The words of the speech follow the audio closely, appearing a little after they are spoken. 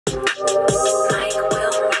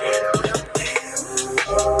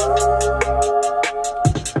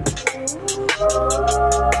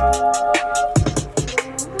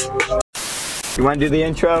You want to do the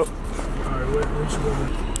intro?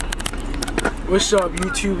 What's up,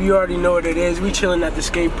 YouTube? You already know what it is. We chilling at the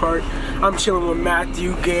skate park. I'm chilling with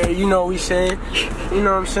Matthew, Gary. You know what we saying? You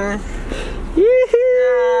know what I'm saying? Yeah.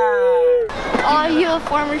 Oh, you a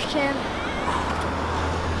farmer's champ.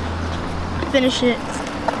 Finish it.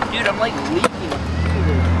 Dude, I'm like leaking.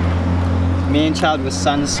 Me and Child with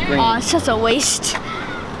sunscreen. Oh, it's such a waste.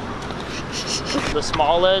 The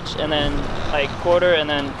small edge and then like quarter and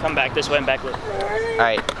then come back this way and back.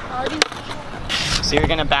 Alright. So you're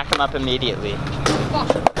gonna back him up immediately.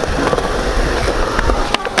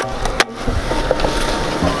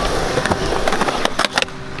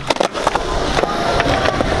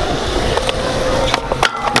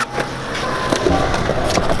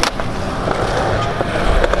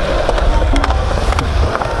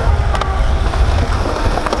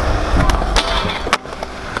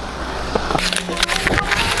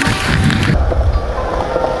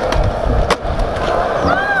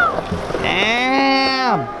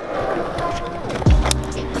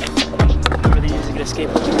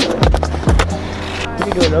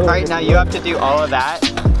 Alright, now you have to do all of that,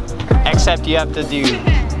 except you have to do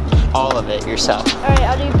all of it yourself. Alright,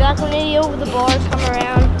 I'll do back 180 over the bar, come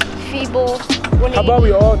around, feeble, 180. How about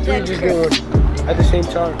we all three just do it at the same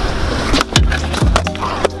time?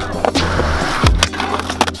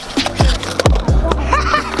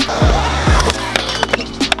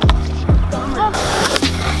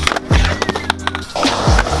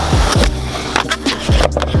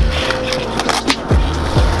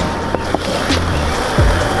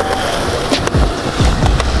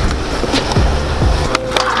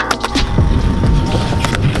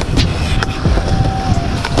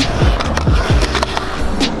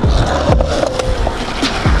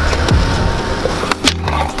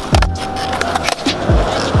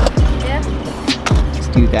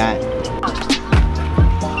 Do that.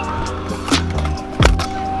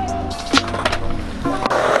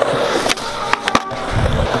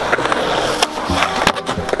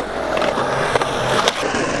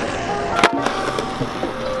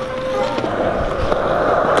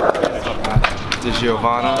 To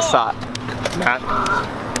Giovanna, Asat, Matt,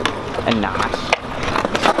 and Nash.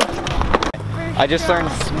 I just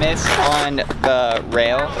learned Smiths on the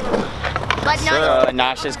rail. So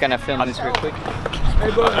Nash is gonna film this real quick.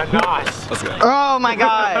 nice. Let's go. Oh my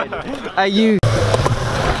god! You.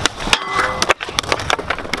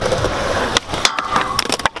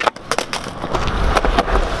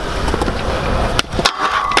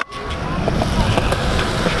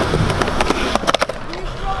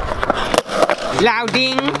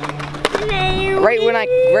 Louding. Right when I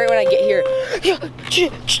get here,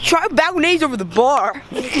 try balconies over the bar.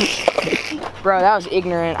 Bro, that was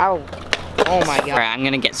ignorant. Oh my god. Alright, I'm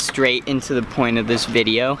gonna get straight into the point of this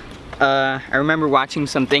video. I remember watching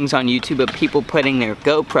some things on YouTube of people putting their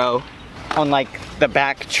GoPro on like the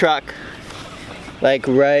back truck, like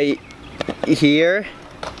right here.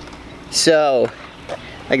 So,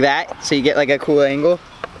 like that, so you get like a cool angle.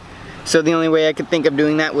 So the only way I could think of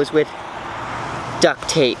doing that was with duct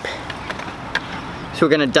tape. So we're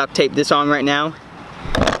gonna duct tape this on right now,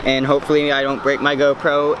 and hopefully I don't break my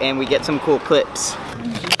GoPro and we get some cool clips.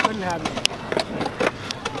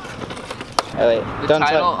 Oh, wait. The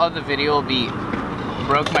title of the video will be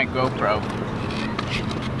 "Broke My GoPro."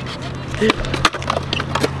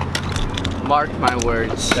 Mark my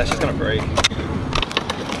words. That's just gonna break.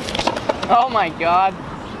 Oh my god.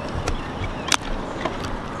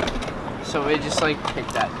 So we just like pick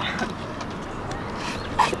that.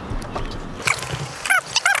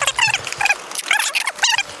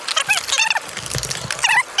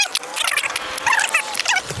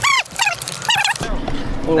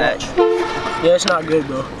 Yeah, it's not good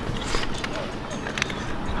though.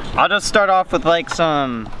 I'll just start off with like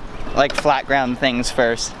some like flat ground things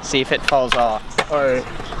first. See if it falls off. Alright.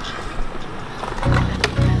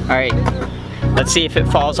 Alright. Let's see if it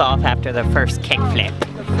falls off after the first kickflip.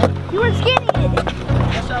 You were skating it.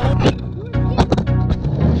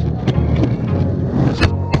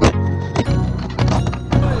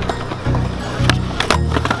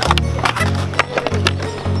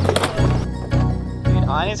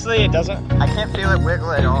 Honestly, it doesn't, I can't feel it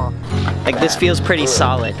wiggle at all. Like this feels pretty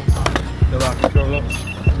solid.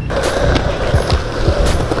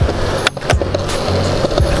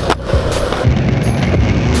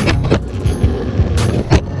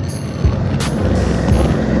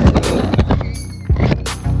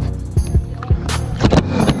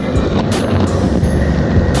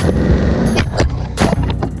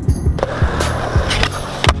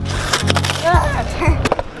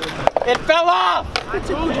 It fell off! I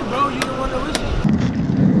told you, bro, you don't want to listen.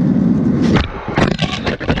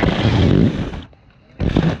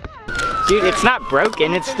 Dude, it's not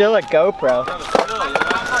broken. It's still a GoPro.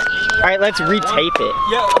 All right, let's retape it.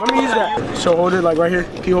 Yeah, let me use that. So hold it like right here.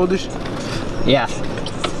 Can you hold this? Yeah.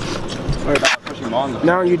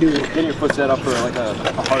 Now you do it. Getting your foot set up for like a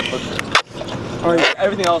hard foot. All right.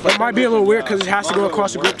 Everything else. It might be a little weird because it has to go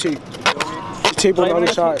across the grip tape. The tape on the other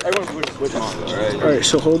side. Everyone push on, right? All right,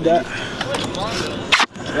 so hold that.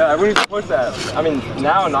 Yeah, everyone needs to push that. I mean,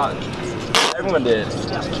 now not. Everyone did.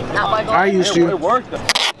 I used to. It worked though.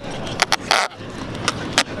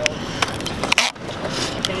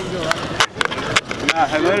 Yeah,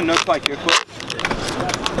 have you had a no spike here, quick?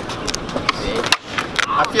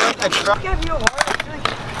 I feel like I dropped.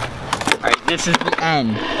 Alright, this is the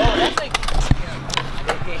end.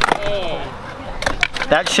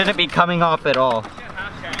 That shouldn't be coming off at all.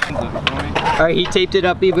 Alright, he taped it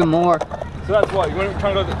up even more. So that's what, you want to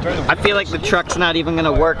try to go during the I feel like the truck's not even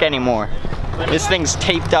gonna work anymore. This thing's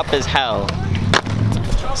taped up as hell.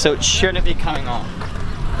 So it shouldn't be coming off.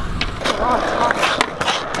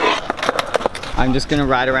 I'm just gonna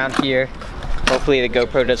ride around here. Hopefully the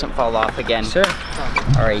GoPro doesn't fall off again. Sure.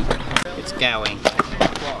 Alright, it's going.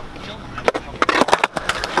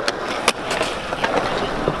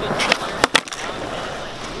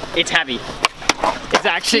 It's heavy. It's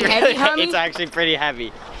actually heavy, homie? It's actually pretty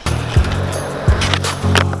heavy.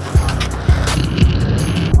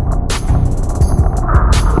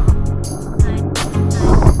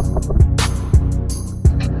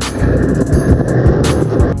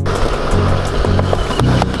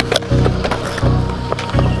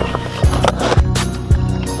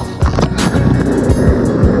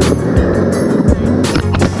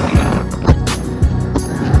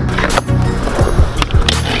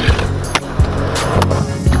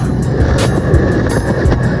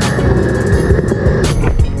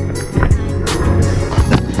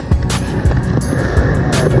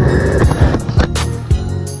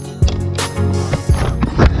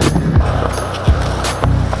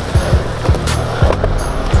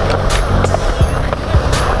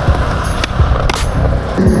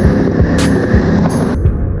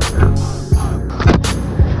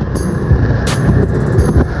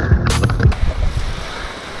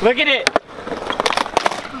 Look at it!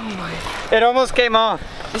 It almost came off.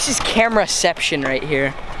 This is cameraception right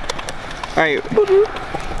here. Alright. Look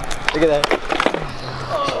at that.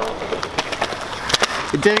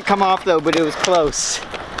 It didn't come off though, but it was close.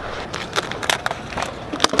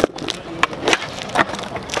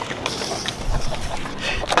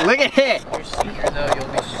 Look at it! Your speaker though, you'll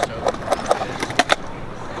be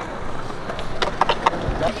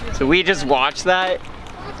so. So we just watched that,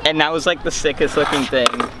 and that was like the sickest looking thing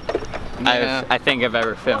I think I've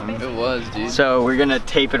ever filmed. It was, dude. So we're gonna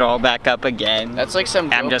tape it all back up again. That's like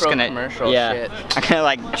some GoPro commercial shit. I'm gonna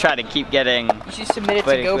like try to keep getting You should submit it to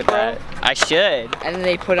footage with GoPro, that. I should. and then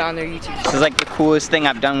they put it on their YouTube This is like the coolest thing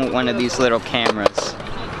I've done with one of these little cameras.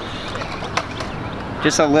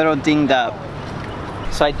 Just a little dinged up.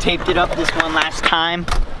 So I taped it up this one last time.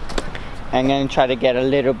 I'm gonna try to get a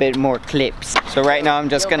little bit more clips. So right now I'm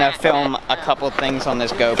just gonna film a couple things on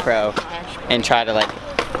this GoPro and try to like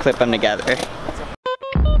clip them together.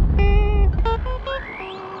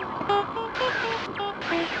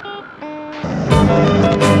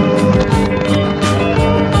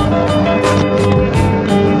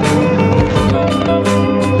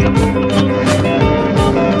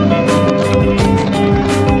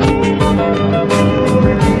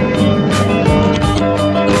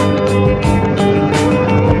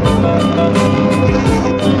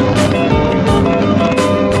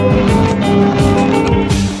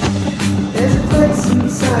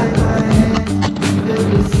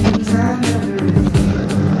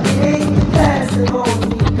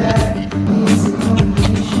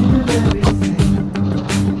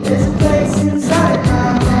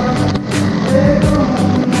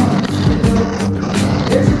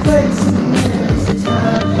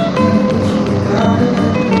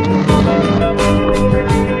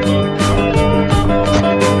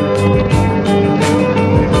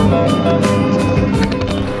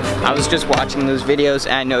 Just watching those videos,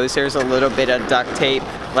 and I noticed there's a little bit of duct tape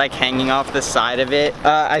like hanging off the side of it.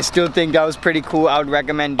 I still think that was pretty cool. I would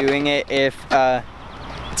recommend doing it if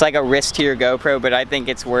it's like a risk to your GoPro, but I think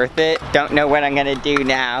it's worth it. Don't know what I'm gonna do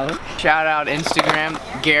now. Shout out Instagram,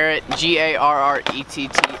 Garrett,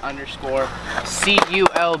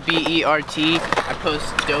 GARRETT_CULBERT. I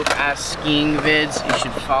post dope ass skiing vids. You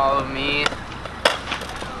should follow me.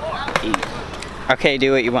 Okay,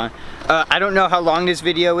 do what you want. I don't know how long this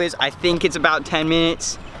video is. I think it's about 10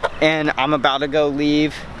 minutes, and I'm about to go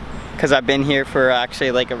leave because I've been here for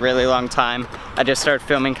actually like a really long time. I just started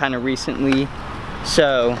filming kind of recently,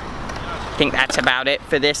 so I think that's about it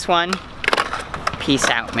for this one. Peace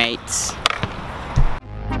out, mates.